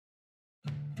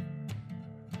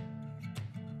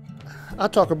I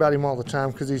talk about him all the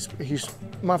time because he's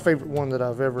my favorite one that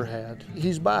I've ever had.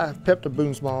 He's by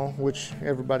Boon's Mall, which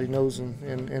everybody knows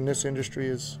in this industry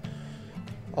is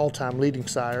all-time leading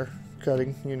sire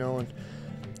cutting, you know,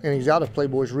 and he's out of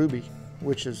Playboys Ruby,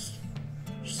 which is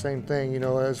same thing, you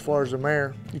know. As far as a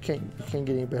mare, you can't get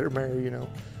any better mare, you know.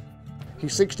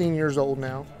 He's 16 years old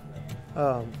now.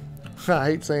 I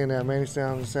hate saying that, man. He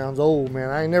sounds old, man.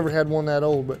 I ain't never had one that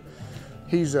old, but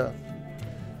he's a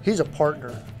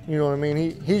partner. You know what I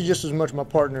mean? He's just as much my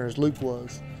partner as Luke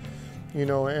was, you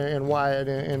know, and Wyatt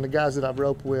and the guys that I've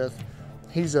roped with.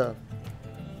 He's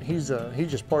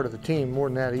just part of the team. More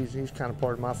than that, he's kind of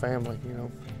part of my family, you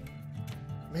know.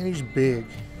 Man, he's big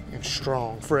and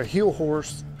strong for a heel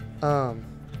horse.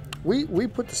 We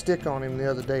put the stick on him the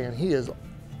other day, and he is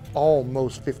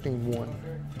almost 15-1,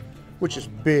 which is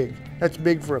big. That's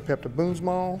big for a Boon's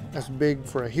Mall. That's big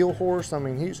for a heel horse. I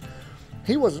mean,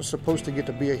 he wasn't supposed to get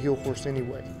to be a heel horse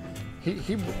anyway.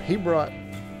 He brought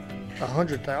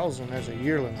 100,000 as a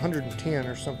yearling, 110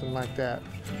 or something like that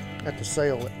at the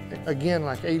sale. Again,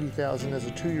 like 80,000 as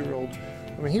a 2-year-old.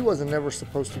 I mean, he wasn't never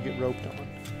supposed to get roped on.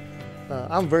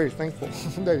 I'm very thankful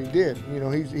that he did. You know,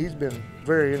 he's been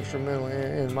very instrumental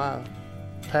in my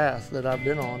path that I've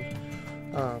been on.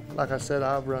 Like I said,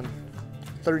 I've run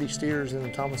 30 steers in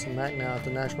the Thomas and Mack now at the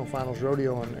National Finals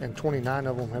Rodeo, and 29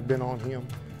 of them have been on him.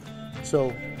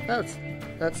 So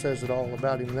that says it all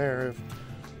about him there.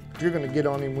 If you're going to get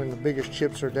on him when the biggest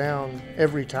chips are down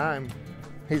every time,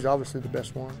 he's obviously the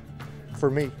best one for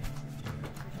me.